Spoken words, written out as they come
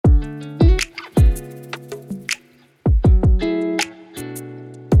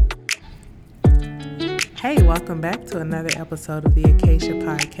Hey, welcome back to another episode of the Acacia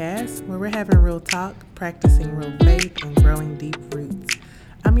Podcast, where we're having real talk, practicing real faith, and growing deep roots.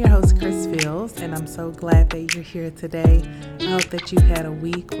 I'm your host, Chris Fields, and I'm so glad that you're here today. I hope that you've had a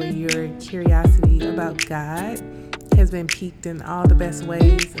week where your curiosity about God has been piqued in all the best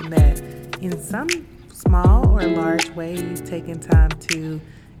ways, and that in some small or large way, you've taken time to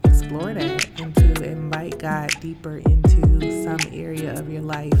explore that and to invite God deeper into some area of your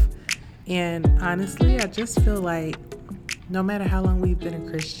life. And honestly, I just feel like no matter how long we've been a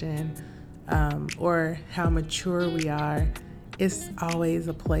Christian or how mature we are, it's always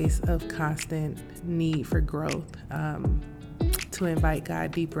a place of constant need for growth to invite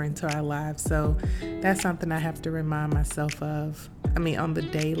God deeper into our lives. So that's something I have to remind myself of. On the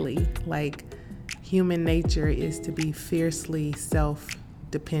daily, like human nature is to be fiercely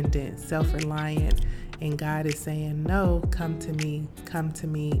self-dependent, self-reliant. And God is saying, no, come to me,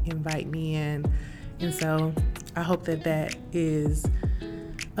 invite me in. And so I hope that that is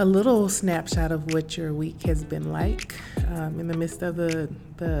a little snapshot of what your week has been like in the midst of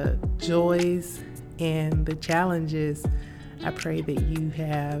the joys and the challenges. I pray that you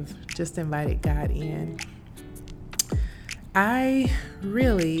have just invited God in. I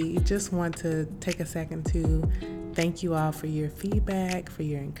really just want to take a second to thank you all for your feedback, for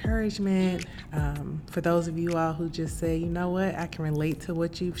your encouragement. For those of you all who just say, you know what, I can relate to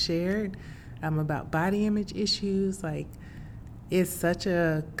what you've shared about body image issues. Like, it's such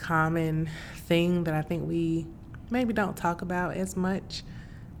a common thing that I think we maybe don't talk about as much.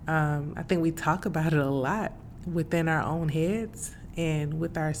 I think we talk about it a lot within our own heads and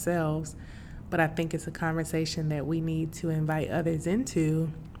with ourselves. But I think it's a conversation that we need to invite others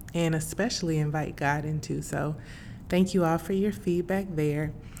into, and especially invite God into. So thank you all for your feedback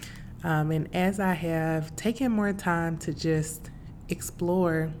there. And as I have taken more time to just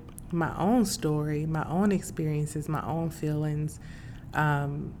explore my own story, my own experiences, my own feelings,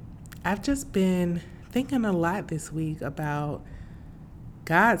 I've just been thinking a lot this week about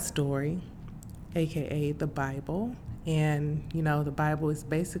God's story, aka the Bible. And, the Bible is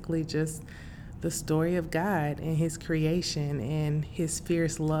basically just the story of God and his creation and his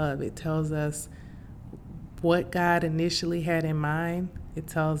fierce love. It tells us what God initially had in mind. It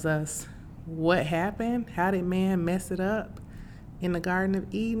tells us what happened. How did man mess it up in the Garden of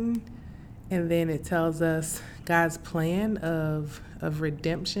Eden? And then it tells us God's plan of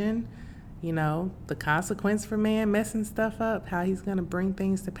redemption, the consequence for man messing stuff up, how he's going to bring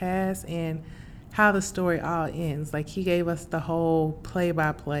things to pass, and how the story all ends. Like, he gave us the whole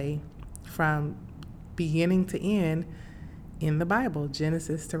play-by-play from beginning to end in the Bible.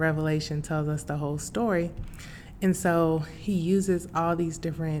 Genesis to Revelation tells us the whole story. And so he uses all these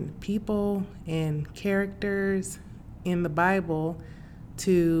different people and characters in the Bible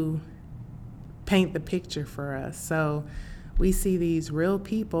to paint the picture for us. So we see these real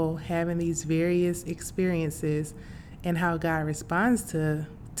people having these various experiences and how God responds to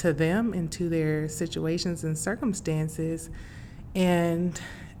them and to their situations and circumstances. And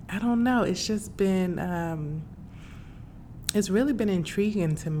I don't know, it's just been, it's really been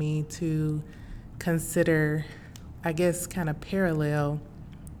intriguing to me to consider, I guess, kind of parallel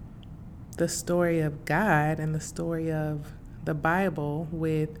the story of God and the story of the Bible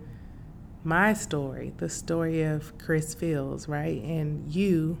with my story, the story of Chris Fields, right? And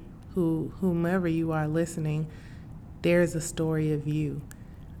you, whomever you are listening, there's a story of you.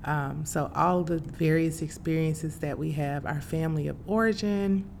 So all the various experiences that we have, our family of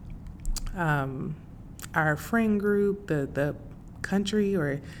origin, our friend group, the country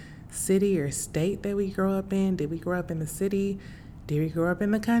or city or state that we grow up in. Did we grow up in the city? Did we grow up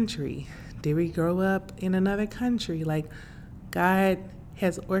in the country? Did we grow up in another country? Like, God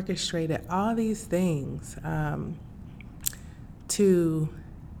has orchestrated all these things to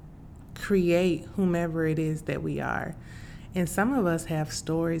create whomever it is that we are. And some of us have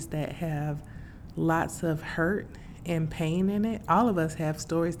stories that have lots of hurt and pain in it. All of us have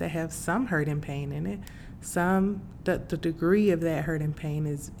stories that have some hurt and pain in it. The degree of that hurt and pain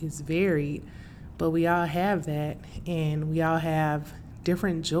is varied, but we all have that, and we all have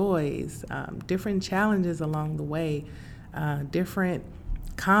different joys, different challenges along the way, different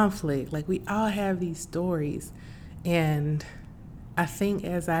conflict. Like, we all have these stories. And I think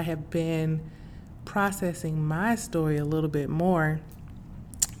as I have been processing my story a little bit more,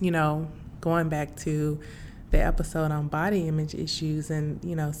 going back to the episode on body image issues and,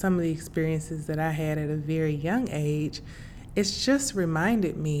 some of the experiences that I had at a very young age, it's just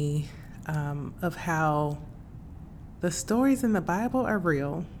reminded me of how the stories in the Bible are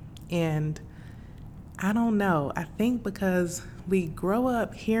real. And I don't know. I think because we grow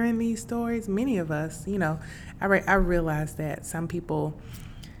up hearing these stories, many of us, I realize that some people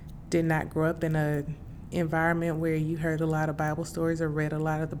did not grow up in a environment where you heard a lot of Bible stories or read a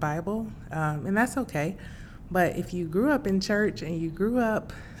lot of the Bible, and that's okay. But if you grew up in church and you grew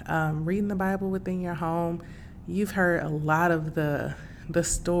up reading the Bible within your home, you've heard a lot of the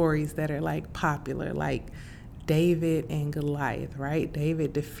stories that are like popular, like David and Goliath, right?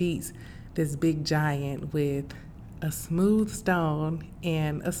 David defeats this big giant with a smooth stone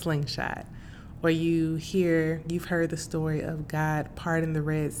and a slingshot. Or you've heard the story of God parting the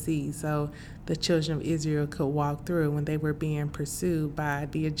Red Sea so the children of Israel could walk through when they were being pursued by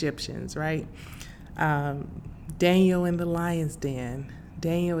the Egyptians, right? Daniel in the lion's den.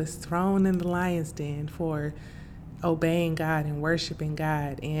 Daniel is thrown in the lion's den for obeying God and worshiping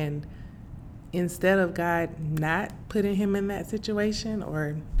God. And instead of God not putting him in that situation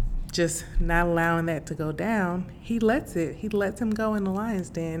or just not allowing that to go down, he lets him go in the lion's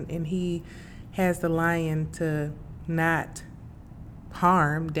den, and he has the lion to not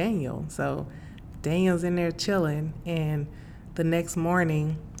harm Daniel. So Daniel's in there chilling, and the next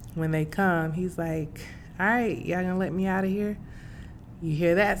morning when they come, he's like, all right, y'all gonna let me out of here? You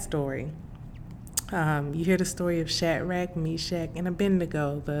hear that story. You hear the story of Shadrach, Meshach, and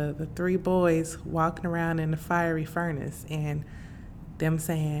Abednego, the three boys walking around in the fiery furnace, and them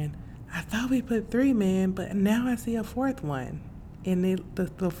saying, I thought we put 3 men, but now I see a 4th one. And the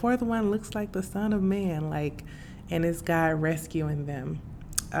 4th one looks like the Son of Man, and it's God rescuing them.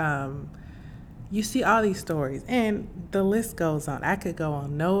 You see all these stories, and the list goes on. I could go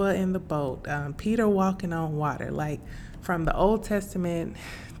on. Noah in the boat, Peter walking on water. From the Old Testament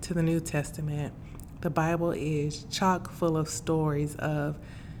to the New Testament, the Bible is chock full of stories of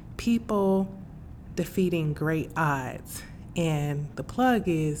people defeating great odds. And the plug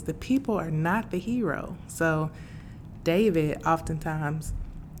is the people are not the hero. So David, oftentimes,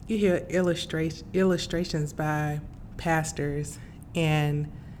 you hear illustrations by pastors,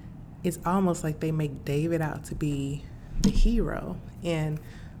 and it's almost like they make David out to be the hero. And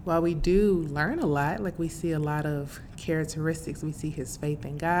while we do learn a lot, we see a lot of characteristics, we see his faith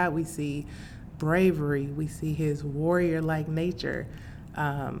in God, we see bravery, we see his warrior-like nature,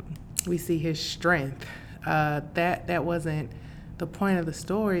 we see his strength. That wasn't the point of the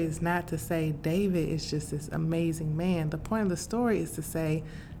story. Is not to say David is just this amazing man. The point of the story is to say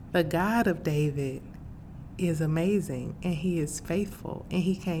the God of David is amazing, and he is faithful, and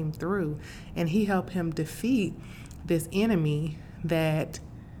he came through, and he helped him defeat this enemy that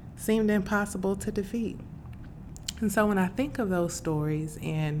seemed impossible to defeat. And so when I think of those stories,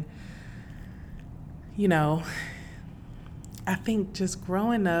 and I think just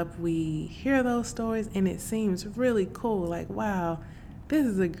growing up, we hear those stories and it seems really cool. Wow, this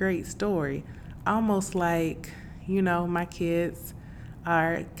is a great story. Almost my kids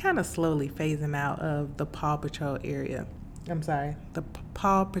are kind of slowly phasing out of the Paw Patrol area. The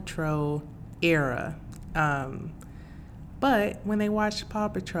Paw Patrol era. But when they watch Paw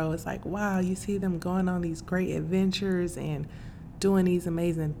Patrol, it's wow, you see them going on these great adventures and doing these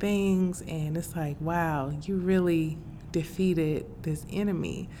amazing things. And it's wow, you really defeated this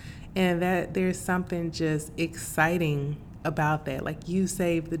enemy, and that there's something just exciting about that. You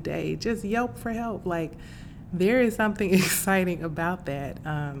saved the day, just yelp for help. There is something exciting about that.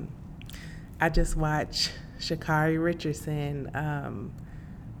 I just watched Sha'Carri Richardson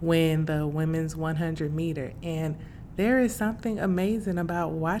win the women's 100 meter, and there is something amazing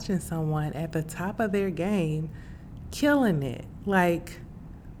about watching someone at the top of their game killing it.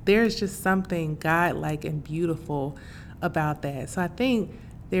 There's just something godlike and beautiful about that. So I think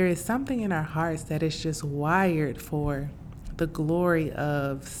there is something in our hearts that is just wired for the glory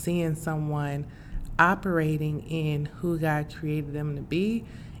of seeing someone operating in who God created them to be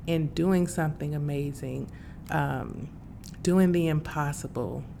and doing something amazing, doing the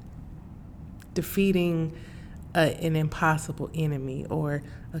impossible, defeating an impossible enemy, or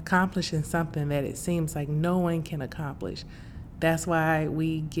accomplishing something that it seems like no one can accomplish. That's why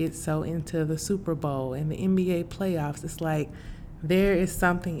we get so into the Super Bowl and the NBA playoffs. It's there is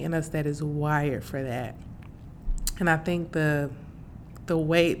something in us that is wired for that. And I think the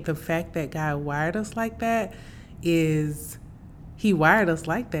fact that God wired us like that is he wired us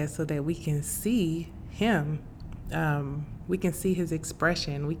like that so that we can see him. We can see his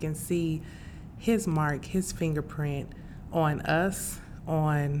expression. We can see his mark, his fingerprint on us,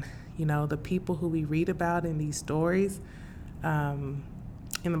 on, the people who we read about in these stories. In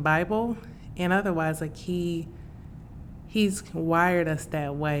the Bible and otherwise, he's wired us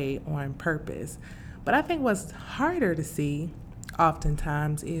that way on purpose. But I think what's harder to see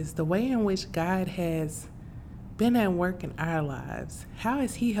oftentimes is the way in which God has been at work in our lives. How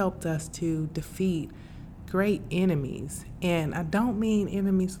has He helped us to defeat great enemies? And I don't mean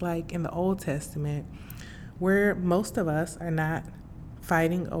enemies like in the Old Testament, where most of us are not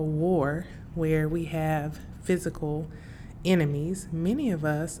fighting a war where we have physical enemies. Many of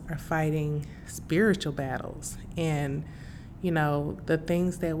us are fighting spiritual battles. And the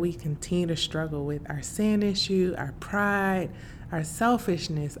things that we continue to struggle with, our sin issue, our pride, our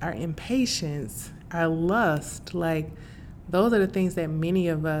selfishness, our impatience, our lust, like those are the things that many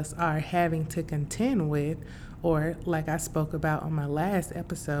of us are having to contend with, or like I spoke about on my last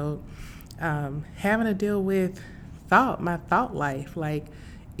episode, having to deal with my thought life. Like,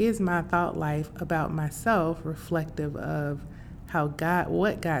 is my thought life about myself reflective of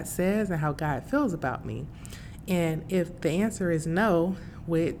what God says and how God feels about me? And if the answer is no,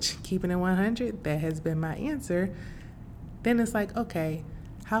 which, keeping it 100, that has been my answer, then it's like, okay,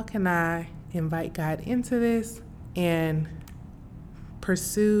 how can I invite God into this and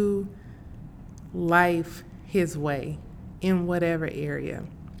pursue life His way in whatever area?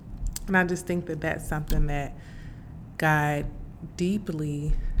 And I just think that that's something that God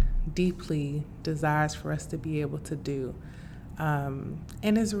deeply, deeply desires for us to be able to do. And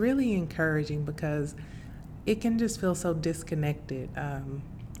it's really encouraging because it can just feel so disconnected,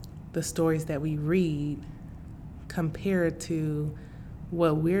 the stories that we read compared to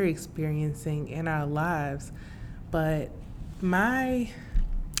what we're experiencing in our lives. But I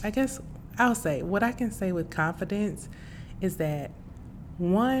guess I'll say, what I can say with confidence is that,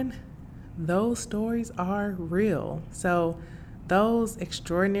 one, those stories are real. So those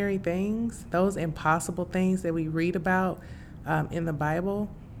extraordinary things, those impossible things that we read about in the Bible,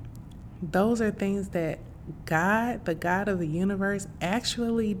 those are things that God, the God of the universe,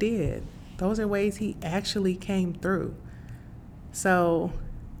 actually did. Those are ways He actually came through. So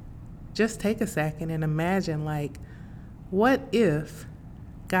just take a second and imagine, like, what if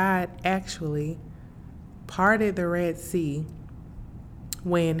God actually parted the Red Sea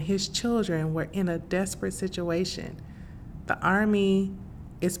when His children were in a desperate situation? The army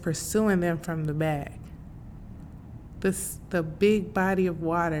is pursuing them from the back. The big body of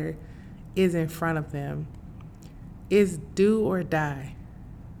water is in front of them. It's do or die.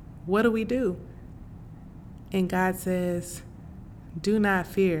 What do we do? And God says, do not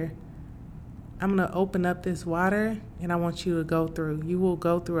fear. I'm going to open up this water and I want you to go through. You will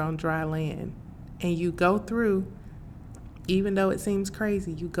go through on dry land. And you go through, even though it seems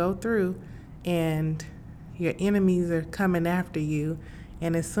crazy, you go through and your enemies are coming after you.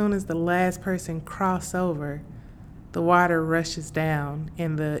 And as soon as the last person crosses over, the water rushes down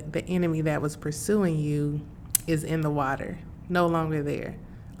and the enemy that was pursuing you is in the water, no longer there.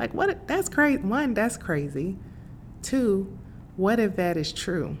 Like, what? That's crazy. One, that's crazy. Two, what if that is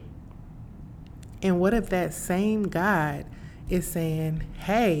true? And what if that same God is saying,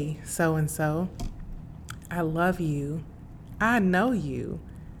 hey, so-and-so, I love you. I know you.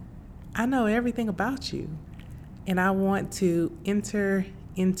 I know everything about you. And I want to enter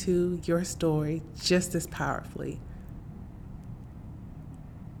into your story just as powerfully.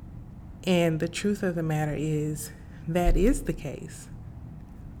 And the truth of the matter is, that is the case.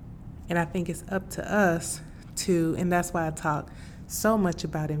 And I think it's up to us and that's why I talk so much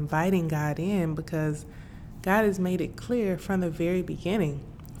about inviting God in, because God has made it clear from the very beginning,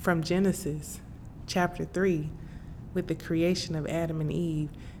 from Genesis chapter 3, with the creation of Adam and Eve,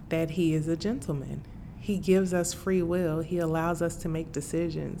 that He is a gentleman. He gives us free will. He allows us to make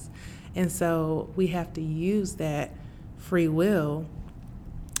decisions. And so we have to use that free will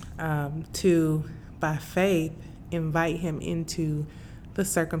to, by faith, invite Him into the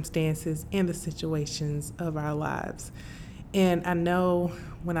circumstances and the situations of our lives. And I know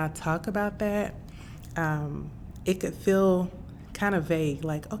when I talk about that, it could feel kind of vague,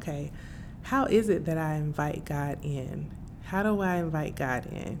 like, okay, how is it that I invite God in? How do I invite God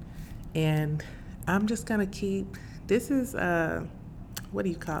in? And I'm just going to this is, what do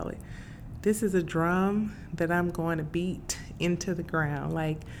you call it? This is a drum that I'm going to beat into the ground.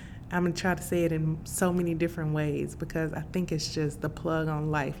 Like, I'm going to try to say it in so many different ways because I think it's just the plug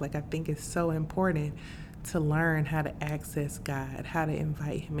on life. Like, I think it's so important to learn how to access God, how to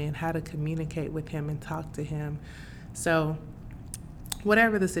invite Him in, how to communicate with Him and talk to Him. So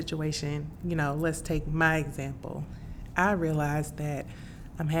whatever the situation, let's take my example. I realized that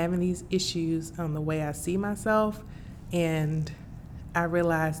I'm having these issues on the way I see myself, and I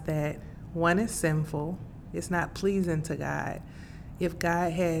realized that one is sinful. It's not pleasing to God. If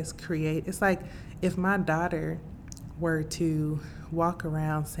God has created, it's like if my daughter were to walk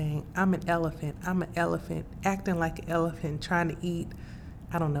around saying, I'm an elephant, acting like an elephant, trying to eat,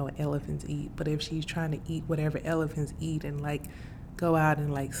 I don't know what elephants eat, but if she's trying to eat whatever elephants eat and like go out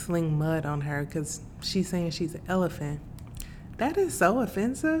and like sling mud on her because she's saying she's an elephant, that is so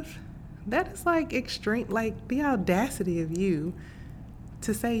offensive. That is like extreme, like the audacity of you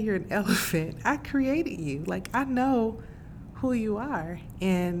to say you're an elephant. I created you. Like, I know who you are.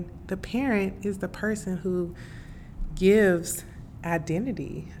 And the parent is the person who gives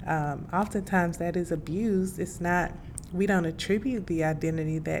identity. Oftentimes that is abused. It's not, we don't attribute the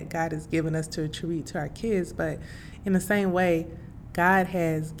identity that God has given us to attribute to our kids, but in the same way, God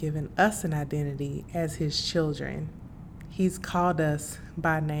has given us an identity as his children. He's called us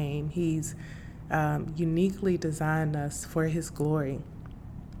by name. He's uniquely designed us for his glory.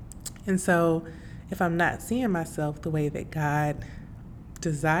 And so if I'm not seeing myself the way that God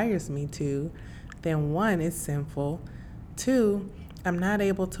desires me to, then one, it's sinful. Two, I'm not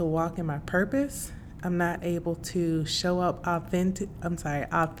able to walk in my purpose. I'm not able to show up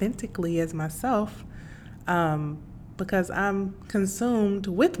authentically as myself because I'm consumed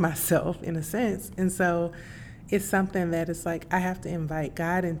with myself in a sense. And so it's something that is like, I have to invite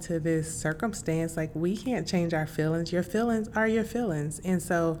God into this circumstance. Like, we can't change our feelings. Your feelings are your feelings. And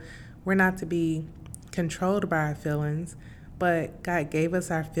so we're not to be controlled by our feelings, but God gave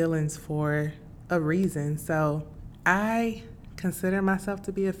us our feelings for a reason. So I consider myself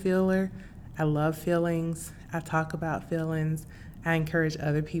to be a feeler. I love feelings. I talk about feelings. I encourage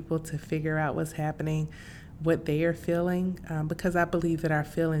other people to figure out what's happening, what they are feeling, because I believe that our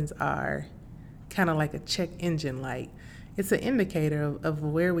feelings are kind of like a check engine light. It's an indicator of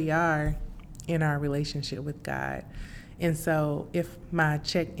where we are in our relationship with God. And so if my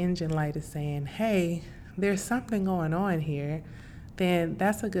check engine light is saying, hey, there's something going on here, then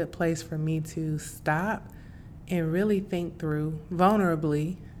that's a good place for me to stop and really think through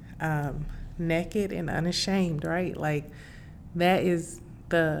vulnerably, naked and unashamed, right? Like, that is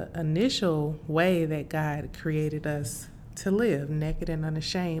the initial way that God created us to live, naked and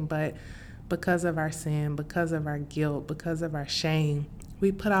unashamed. But because of our sin, because of our guilt, because of our shame,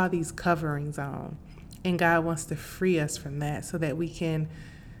 we put all these coverings on. And God wants to free us from that so that we can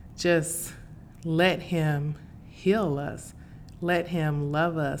just let him heal us, let him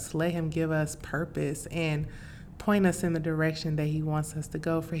love us, let him give us purpose and point us in the direction that he wants us to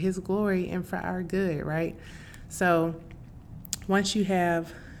go for his glory and for our good, right? So once you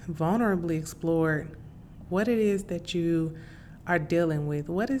have vulnerably explored what it is that you are dealing with,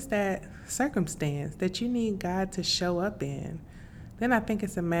 what is that circumstance that you need God to show up in, then I think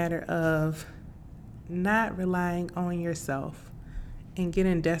it's a matter of not relying on yourself and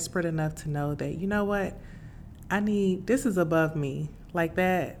getting desperate enough to know that, you know what, this is above me. Like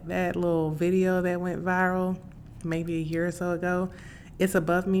that little video that went viral maybe a year or so ago, it's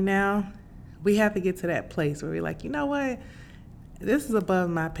above me now. We have to get to that place where we're like, you know what, this is above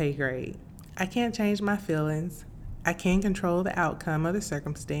my pay grade. I can't change my feelings. I can't control the outcome of the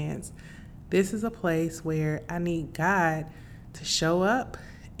circumstance. This is a place where I need God to show up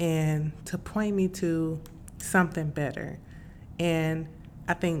and to point me to something better. And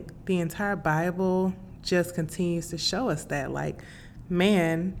I think the entire Bible just continues to show us that, like,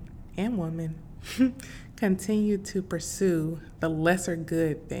 man and woman continue to pursue the lesser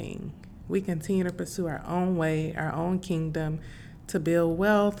good thing. We continue to pursue our own way, our own kingdom, to build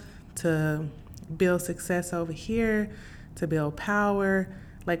wealth, to build success over here, to build power.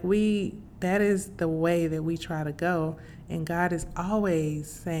 Like, that is the way that we try to go. And God is always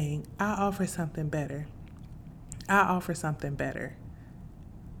saying, I offer something better. I offer something better.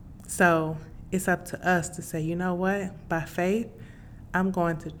 So it's up to us to say, you know what? By faith, I'm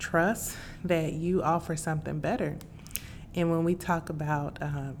going to trust that you offer something better. And when we talk about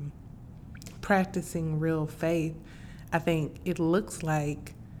practicing real faith, I think it looks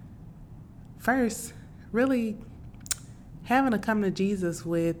like, first, really having to come to Jesus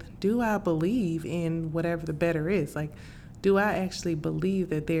with, do I believe in whatever the better is? Like, do I actually believe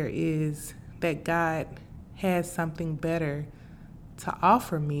that God has something better to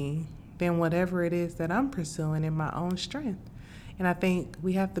offer me than whatever it is that I'm pursuing in my own strength? And I think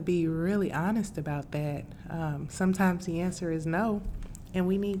we have to be really honest about that. Sometimes the answer is no, and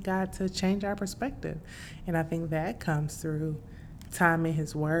we need God to change our perspective. And I think that comes through time in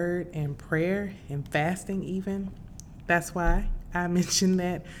his word and prayer and fasting even. That's why I mentioned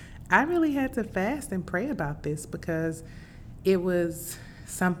that I really had to fast and pray about this, because it was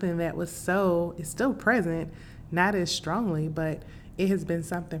something that it's still present, not as strongly, but it has been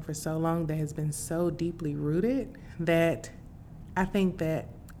something for so long that has been so deeply rooted that I think that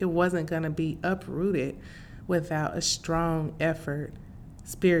it wasn't going to be uprooted without a strong effort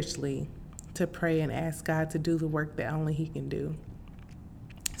spiritually to pray and ask God to do the work that only He can do.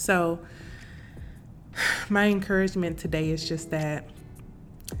 So my encouragement today is just that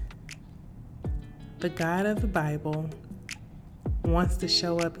the God of the Bible wants to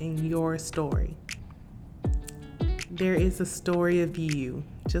show up in your story. There is a story of you,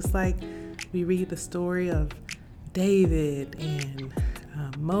 just like we read the story of David and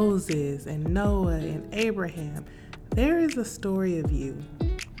Moses and Noah and Abraham. There is a story of you.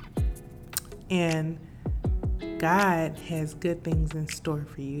 And God has good things in store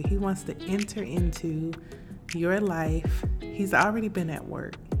for you. He wants to enter into your life. He's already been at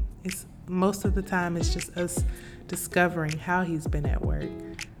work. Most of the time it's just us discovering how He's been at work.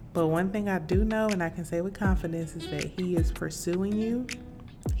 But one thing I do know, and I can say with confidence, is that He is pursuing you.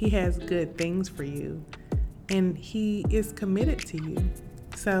 He has good things for you, and He is committed to you.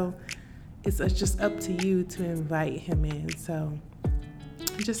 So it's just up to you to invite Him in. So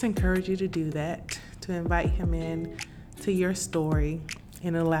I just encourage you to do that, to invite Him in to your story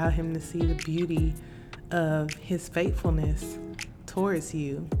and allow Him to see the beauty of His faithfulness towards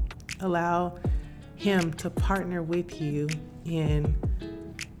you. Allow Him to partner with you in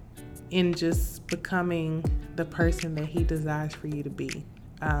just becoming the person that He desires for you to be.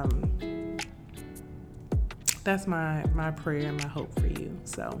 That's my prayer and my hope for you.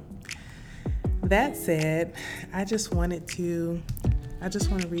 So that said, I just want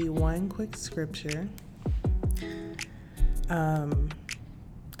to read one quick scripture that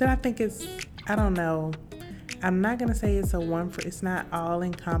I think is, I don't know, I'm not going to say it's not all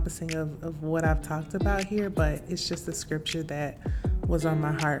encompassing of what I've talked about here, but it's just a scripture that was on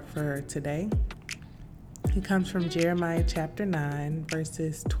my heart for today. It comes from Jeremiah chapter 9,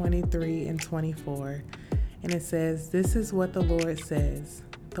 verses 23 and 24. And it says, "This is what the Lord says.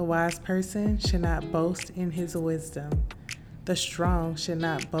 The wise person should not boast in his wisdom. The strong should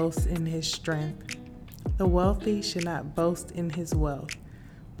not boast in his strength. The wealthy should not boast in his wealth.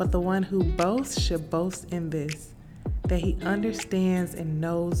 But the one who boasts should boast in this, that he understands and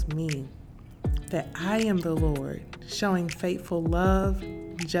knows me, that I am the Lord, showing faithful love,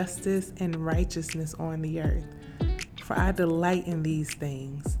 justice, and righteousness on the earth. For I delight in these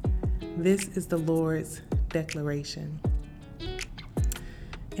things. This is the Lord's declaration."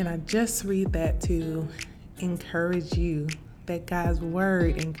 And I just read that to encourage you that God's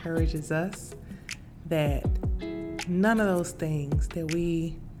word encourages us, that none of those things that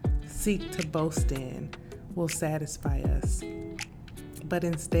we seek to boast in will satisfy us. But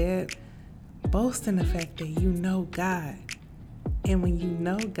instead, boast in the fact that you know God. And when you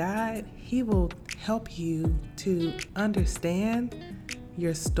know God, He will help you to understand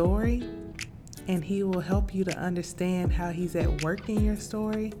your story, and He will help you to understand how He's at work in your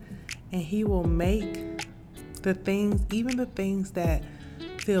story, and He will make the things, even the things that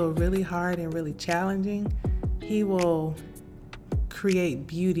feel really hard and really challenging, He will create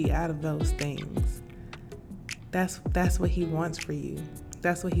beauty out of those things. That's what He wants for you.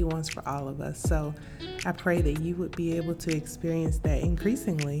 That's what He wants for all of us. So I pray that you would be able to experience that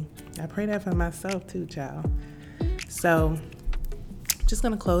increasingly. I pray that for myself too, child. So just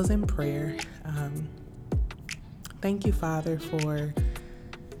going to close in prayer. Thank you, Father, for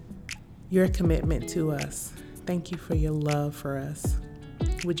your commitment to us. Thank you for your love for us.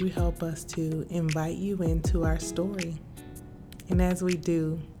 Would you help us to invite you into our story? And as we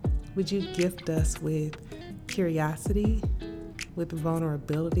do, would you gift us with curiosity, with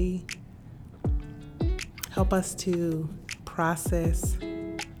vulnerability? Help us to process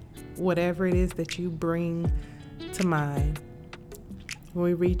whatever it is that you bring to mind. When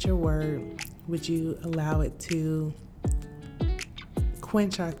we read your word, would you allow it to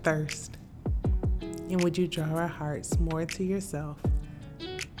quench our thirst? And would you draw our hearts more to yourself?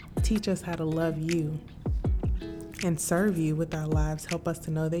 Teach us how to love you and serve you with our lives. Help us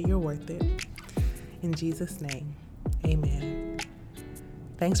to know that you're worth it. In Jesus' name, amen.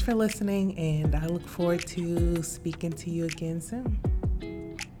 Thanks for listening, and I look forward to speaking to you again soon.